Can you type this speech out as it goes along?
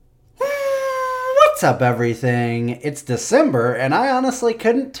What's up, everything? It's December, and I honestly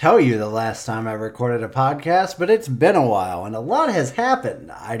couldn't tell you the last time I recorded a podcast, but it's been a while, and a lot has happened.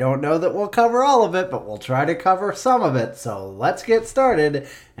 I don't know that we'll cover all of it, but we'll try to cover some of it. So let's get started,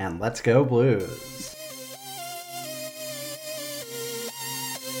 and let's go Blues.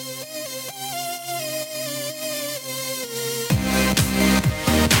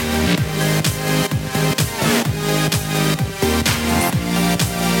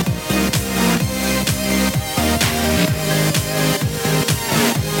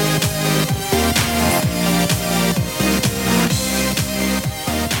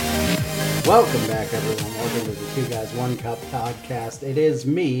 Welcome back, everyone. Welcome to the Two Guys, One Cup podcast. It is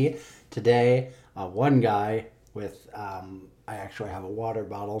me today, one guy with, I actually have a water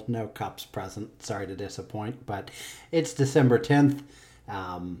bottle, no cups present. Sorry to disappoint, but it's December 10th,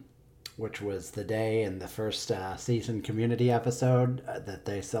 which was the day in the first season community episode that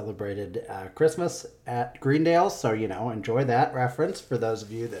they celebrated Christmas at Greendale. So, enjoy that reference for those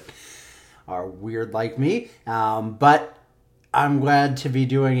of you that are weird like me. But I'm glad to be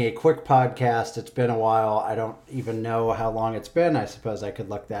doing a quick podcast. It's been a while. I don't even know how long it's been. I suppose I could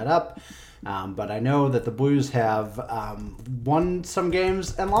look that up. But I know that the Blues have won some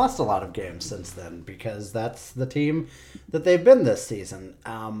games and lost a lot of games since then, because that's the team that they've been this season.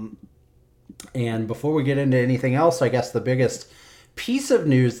 And before we get into anything else, I guess the biggest piece of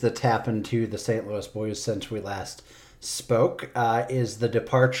news that's happened to the St. Louis Blues since we last spoke is the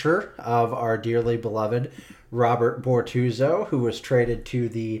departure of our dearly beloved Robert Bortuzzo, who was traded to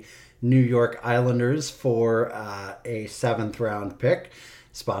the New York Islanders for a 7th-round pick.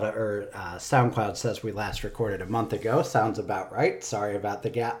 SoundCloud says we last recorded a month ago. Sounds about right. Sorry about the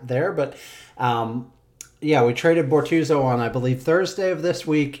gap there. But, we traded Bortuzzo on, I believe, Thursday of this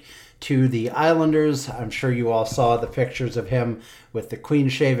week to the Islanders. I'm sure you all saw the pictures of him with the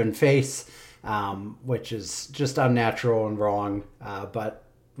clean-shaven face, which is just unnatural and wrong. But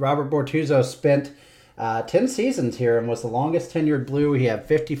Robert Bortuzzo spent 10 seasons here and was the longest tenured Blue. He had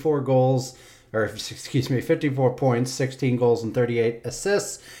 54 points, 16 goals and 38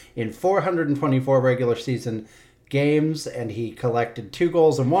 assists in 424 regular season games, and he collected 2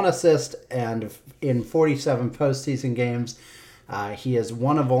 goals and 1 assist and in 47 postseason games. He is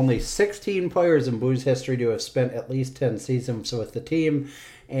one of only 16 players in Blues history to have spent at least 10 seasons with the team.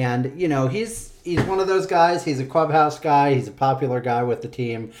 And, he's one of those guys. He's a clubhouse guy. He's a popular guy with the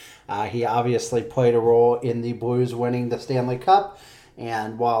team. He obviously played a role in the Blues winning the Stanley Cup.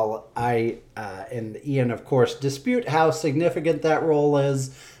 And while I and Ian, of course, dispute how significant that role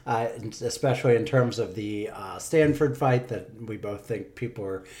is, especially in terms of the Stanford fight that we both think people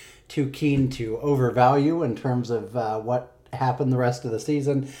are too keen to overvalue in terms of what happened the rest of the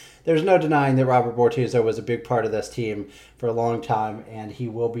season, there's no denying that Robert Bortuzzo was a big part of this team for a long time, and he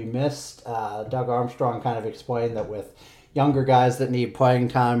will be missed. Doug Armstrong kind of explained that with younger guys that need playing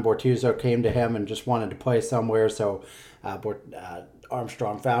time, Bortuzzo came to him and just wanted to play somewhere, so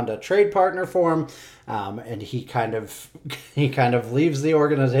Armstrong found a trade partner for him, and he kind of leaves the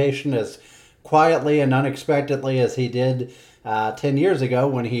organization as quietly and unexpectedly as he did 10 years ago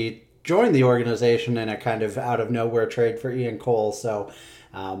when he joined the organization in a kind of out-of-nowhere trade for Ian Cole. So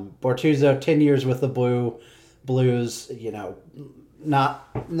Bortuzzo, 10 years with the Blues, not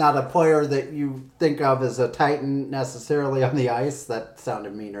a player that you think of as a Titan necessarily on the ice. That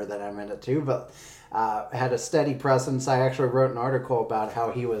sounded meaner than I meant it to, but had a steady presence. I actually wrote an article about how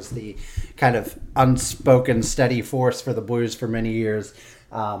he was the kind of unspoken steady force for the Blues for many years.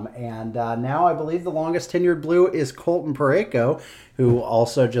 And now I believe the longest tenured Blue is Colton Parayko, who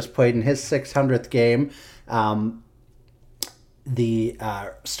also just played in his 600th game. The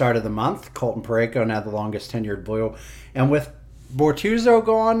start of the month, Colton Parayko now the longest tenured Blue. And with Bortuzzo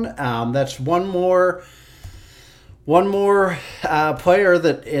gone, that's one more player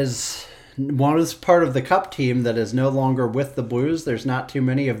that is part of the Cup team that is no longer with the Blues. There's not too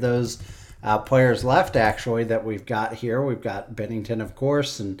many of those players left, actually, that we've got here. We've got Bennington, of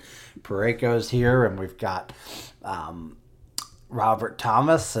course, and Parayko's here, and we've got Robert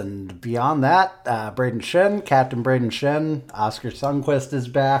Thomas, and beyond that, Captain Braden Shen, Oscar Sundqvist is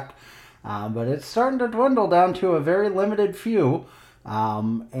back, but it's starting to dwindle down to a very limited few,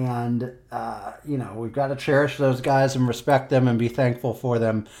 and we've got to cherish those guys and respect them and be thankful for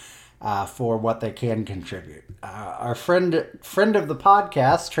them for what they can contribute. Our friend of the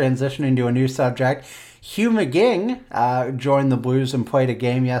podcast, transitioning to a new subject, Hugh McGing, joined the Blues and played a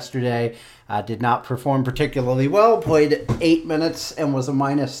game yesterday. Did not perform particularly well, played 8 minutes and was a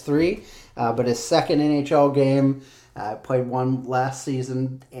 -3, but his second NHL game, played one last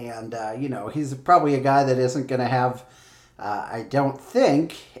season, and, he's probably a guy that isn't going to have, I don't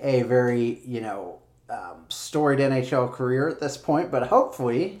think, a very, storied NHL career at this point, but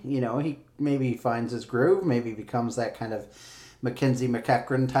hopefully, he maybe finds his groove, maybe becomes that kind of Mackenzie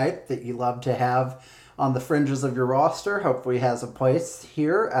McEachran type that you love to have on the fringes of your roster. Hopefully he has a place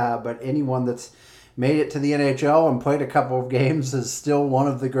here, but anyone that's made it to the NHL and played a couple of games is still one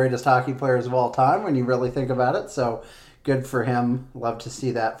of the greatest hockey players of all time when you really think about it, so good for him. Love to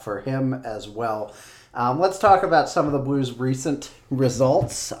see that for him as well. Let's talk about some of the Blues' recent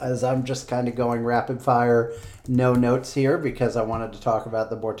results, as I'm just kind of going rapid fire, no notes here, because I wanted to talk about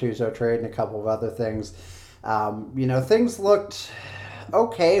the Bortuzzo trade and a couple of other things. Things looked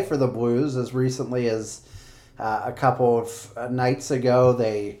okay for the Blues as recently as a couple of nights ago.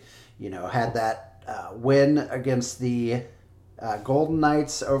 They, had that win against the Golden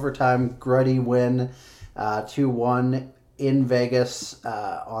Knights, overtime gritty win, 2-1 in Vegas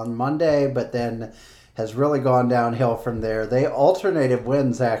on Monday, but then has really gone downhill from there. They alternated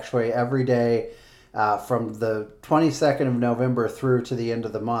wins actually every day from the 22nd of November through to the end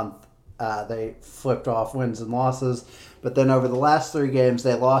of the month. They flipped off wins and losses, but then over the last 3 games,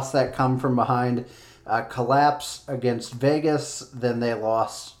 they lost that come from behind collapse against Vegas. Then they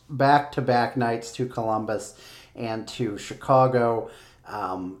lost back-to-back nights to Columbus and to Chicago.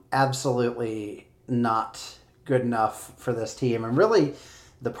 Absolutely not good enough for this team. And really,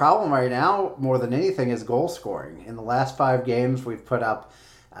 the problem right now, more than anything, is goal scoring. In the last 5 games, we've put up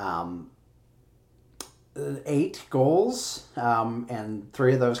 8 goals, and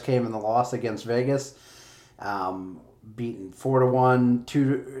 3 of those came in the loss against Vegas. Beaten 4-1,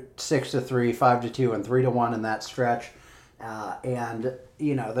 6-3, 5-2, and 3-1 in that stretch.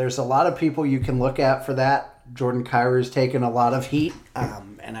 There's a lot of people you can look at for that. Jordan Kyrou's taken a lot of heat,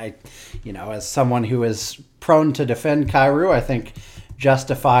 and I, as someone who is prone to defend Kyrou, I think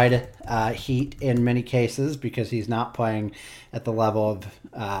justified heat in many cases because he's not playing at the level of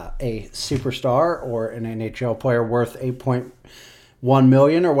a superstar or an NHL player worth $8.1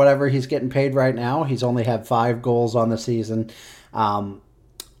 million or whatever he's getting paid right now. He's only had 5 goals on the season.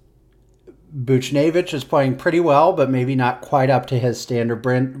 Buchnevich is playing pretty well, but maybe not quite up to his standard.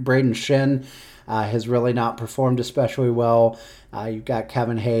 Braden Shin has really not performed especially well. You've got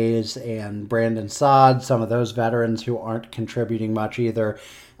Kevin Hayes and Brandon Saad, some of those veterans who aren't contributing much either.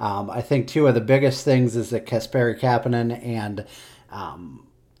 I think 2 of the biggest things is that Kasperi Kapanen and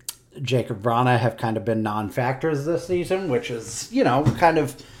Jacob Vrana have kind of been non-factors this season, which is, kind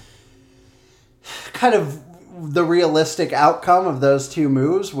of the realistic outcome of those 2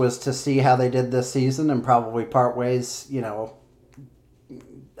 moves was to see how they did this season and probably part ways,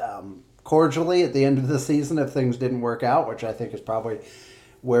 cordially at the end of the season if things didn't work out, which I think is probably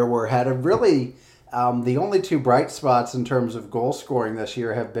where we're headed. Really, the only 2 bright spots in terms of goal scoring this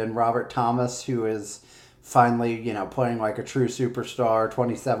year have been Robert Thomas, who is finally, playing like a true superstar,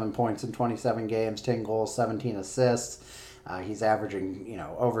 27 points in 27 games, 10 goals, 17 assists. He's averaging,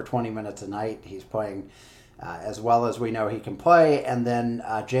 over 20 minutes a night. He's playing as well as we know he can play. And then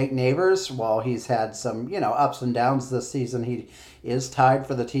Jake Neighbors, while he's had some, ups and downs this season, he is tied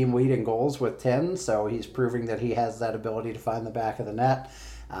for the team lead in goals with 10. So he's proving that he has that ability to find the back of the net.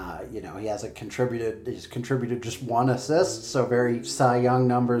 He hasn't contributed. He's contributed just 1 assist. So very Cy Young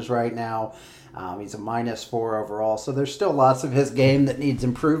numbers right now. He's a -4 overall. So there's still lots of his game that needs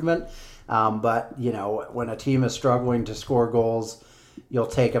improvement. But when a team is struggling to score goals, you'll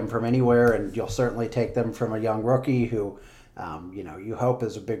take them from anywhere, and you'll certainly take them from a young rookie who, you hope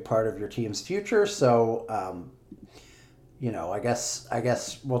is a big part of your team's future. So, I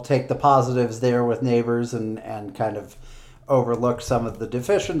guess we'll take the positives there with Neighbors and kind of overlook some of the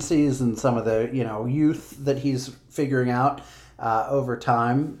deficiencies and some of the, youth that he's figuring out over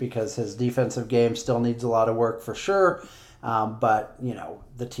time, because his defensive game still needs a lot of work for sure. But,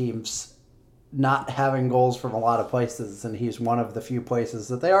 the team's not having goals from a lot of places, and he's one of the few places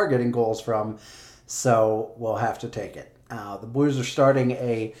that they are getting goals from, so we'll have to take it. The Blues are starting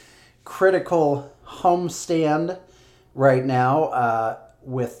a critical homestand right now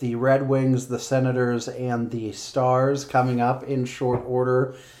with the Red Wings, the Senators, and the Stars coming up in short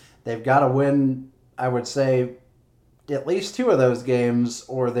order. They've got to win, I would say, at least 2 of those games,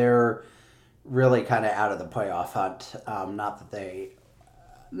 or they're really kind of out of the playoff hunt.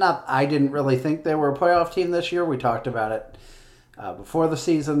 I didn't really think they were a playoff team this year. We talked about it before the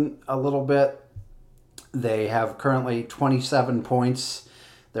season a little bit. They have currently 27 points.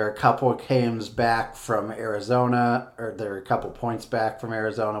 They're a couple of games back from Arizona, or they're a couple points back from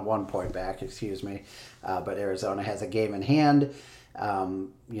Arizona, 1 point back, excuse me. But Arizona has a game in hand.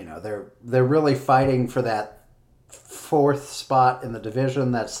 They're really fighting for that 4th spot in the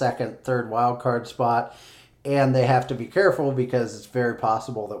division, that 2nd, 3rd wild card spot. And they have to be careful because it's very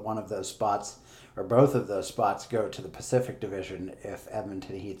possible that one of those spots or both of those spots go to the Pacific Division if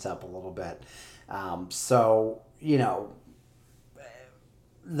Edmonton heats up a little bit. So,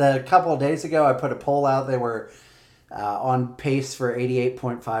 the couple of days ago, I put a poll out. They were on pace for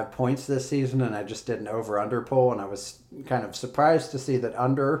 88.5 points this season, and I just did an over-under poll, and I was kind of surprised to see that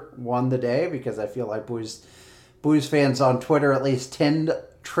under won the day, because I feel like Blues fans on Twitter at least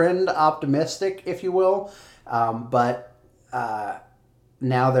trend optimistic, if you will. But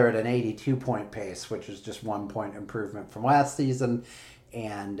now they're at an 82-point pace, which is just 1 point improvement from last season,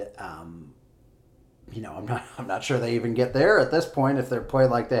 and I'm not sure they even get there at this point if they're played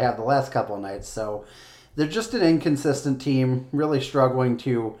like they have the last couple of nights. So they're just an inconsistent team, really struggling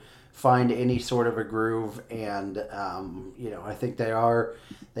to find any sort of a groove. And I think they are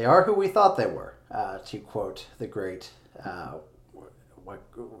who we thought they were. To quote the great, what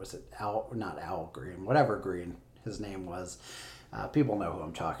was it? Not Al Green, whatever Green his name was. People know who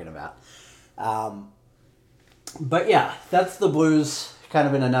I'm talking about. But yeah, that's the Blues kind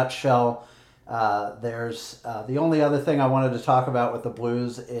of in a nutshell. There's the only other thing I wanted to talk about with the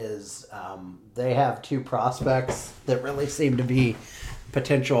Blues is they have two prospects that really seem to be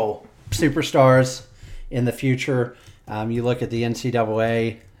potential superstars in the future. You look at the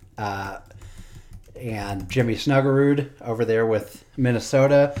NCAA and Jimmy Snuggerud over there with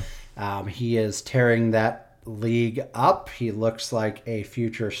Minnesota. He is tearing that league up. He looks like a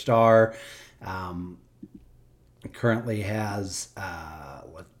future star. Currently has...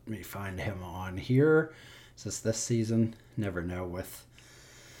 let me find him on here. Is this season? Never know with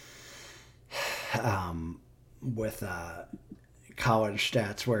college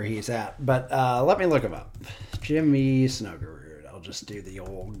stats where he's at. But let me look him up. Jimmy Snuggerud. I'll just do the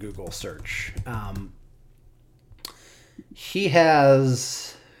old Google search. He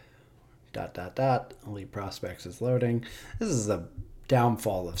has ... Elite Prospects is loading. This is a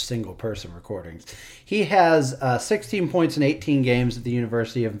downfall of single-person recordings. He has 16 points in 18 games at the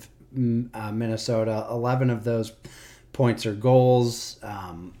University of Minnesota. 11 of those points are goals.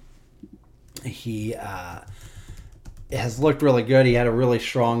 He has looked really good. He had a really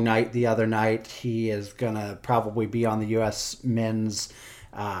strong night the other night. He is going to probably be on the U.S. men's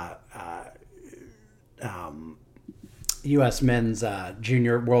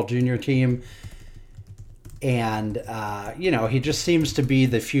world junior team. And, he just seems to be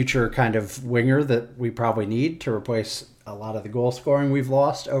the future kind of winger that we probably need to replace a lot of the goal scoring we've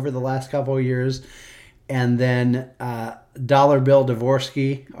lost over the last couple of years. And then Dollar Bill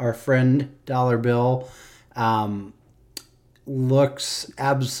Dvorsky, our friend Dollar Bill, looks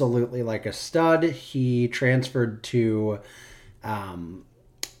absolutely like a stud. He transferred to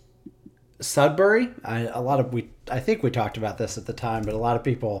Sudbury. I think we talked about this at the time, but a lot of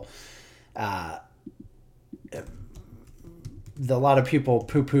people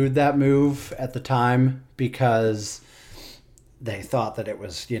poo-pooed that move at the time because they thought that it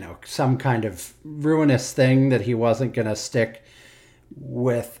was, some kind of ruinous thing that he wasn't going to stick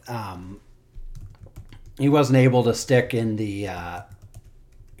with. He wasn't able to stick in the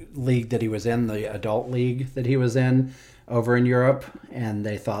league that he was in, the adult league that he was in over in Europe, and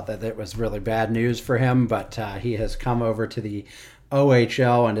they thought that it was really bad news for him, but he has come over to the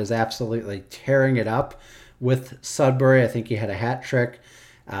OHL and is absolutely tearing it up with Sudbury. I think he had a hat trick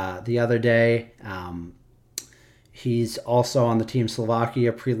the other day. He's also on the Team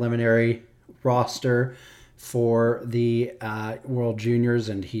Slovakia preliminary roster for the World Juniors,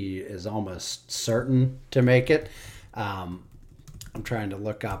 and he is almost certain to make it. I'm trying to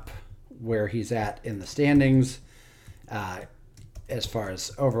look up where he's at in the standings. As far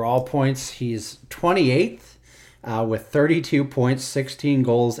as overall points, he's 28th with 32 points, 16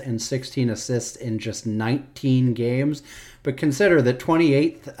 goals, and 16 assists in just 19 games. But consider that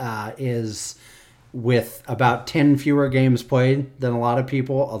 28th is with about 10 fewer games played than a lot of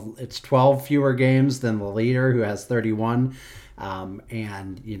people. It's 12 fewer games than the leader, who has 31.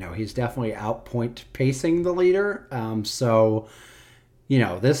 And, he's definitely outpoint pacing the leader.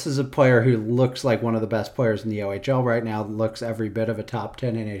 This is a player who looks like one of the best players in the OHL right now, looks every bit of a top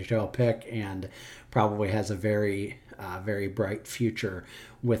 10 NHL pick, and probably has a very, very bright future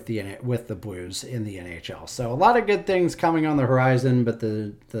with the Blues in the NHL. So a lot of good things coming on the horizon, but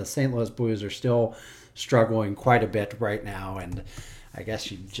the St. Louis Blues are still struggling quite a bit right now, and I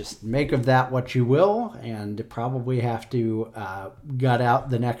guess you just make of that what you will, and probably have to gut out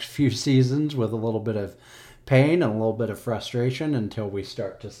the next few seasons with a little bit of pain and a little bit of frustration until we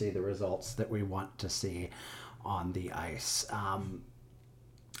start to see the results that we want to see on the ice. I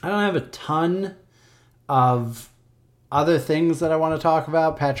don't have a ton of other things that I want to talk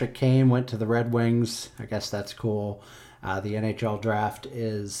about. Patrick Kane went to the Red Wings. I guess that's cool. The NHL draft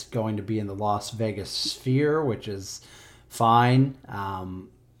is going to be in the Las Vegas Sphere, which is fine. A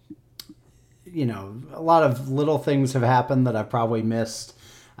lot of little things have happened that I've probably missed.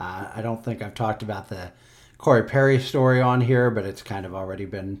 I don't think I've talked about the Corey Perry story on here, but it's kind of already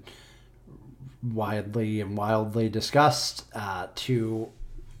been wildly discussed to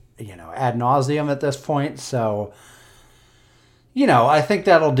ad nauseum at this point. So, I think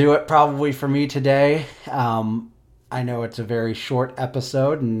that'll do it probably for me today. I know it's a very short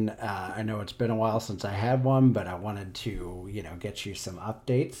episode, and I know it's been a while since I had one, but I wanted to, get you some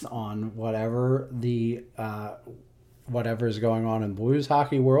updates on whatever is going on in the Blues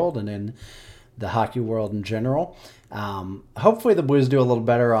hockey world and in the hockey world in general. Hopefully the Blues do a little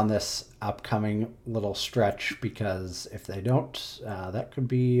better on this upcoming little stretch, because if they don't, that could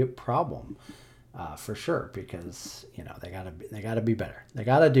be a problem for sure, because, they gotta be better. They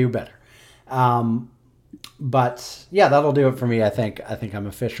gotta do better. But yeah, that'll do it for me. I think I'm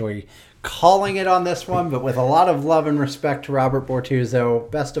officially calling it on this one, but with a lot of love and respect to Robert Bortuzzo.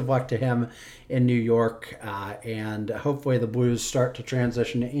 Best of luck to him in New York, and hopefully the Blues start to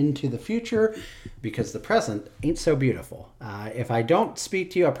transition into the future, because the present ain't so beautiful. If I don't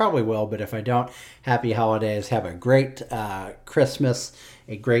speak to you, I probably will, but if I don't, happy holidays. Have a great Christmas,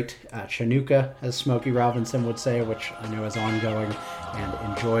 a great Chanukah, as Smokey Robinson would say, which I know is ongoing, and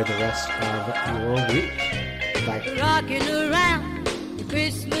enjoy the rest of your week. Bye. Rocking around the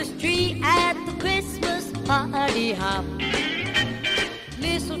Christmas tree at the Christmas party hop.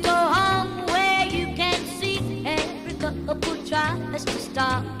 Mistletoe hung where you can see every couple tries to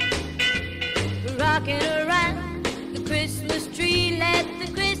stop. Rocking around the Christmas tree, let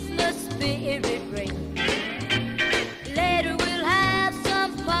the Christmas spirit ring. Later we'll have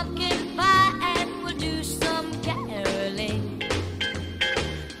some pumpkin pie and we'll do some caroling.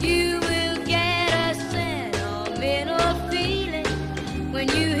 You will get a sentimental feeling when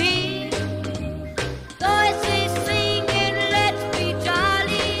you hear voices singing, let's be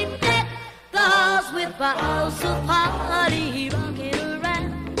jolly, deck the halls with boughs of holly. Rocking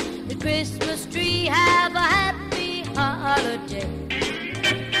around the Christmas tree.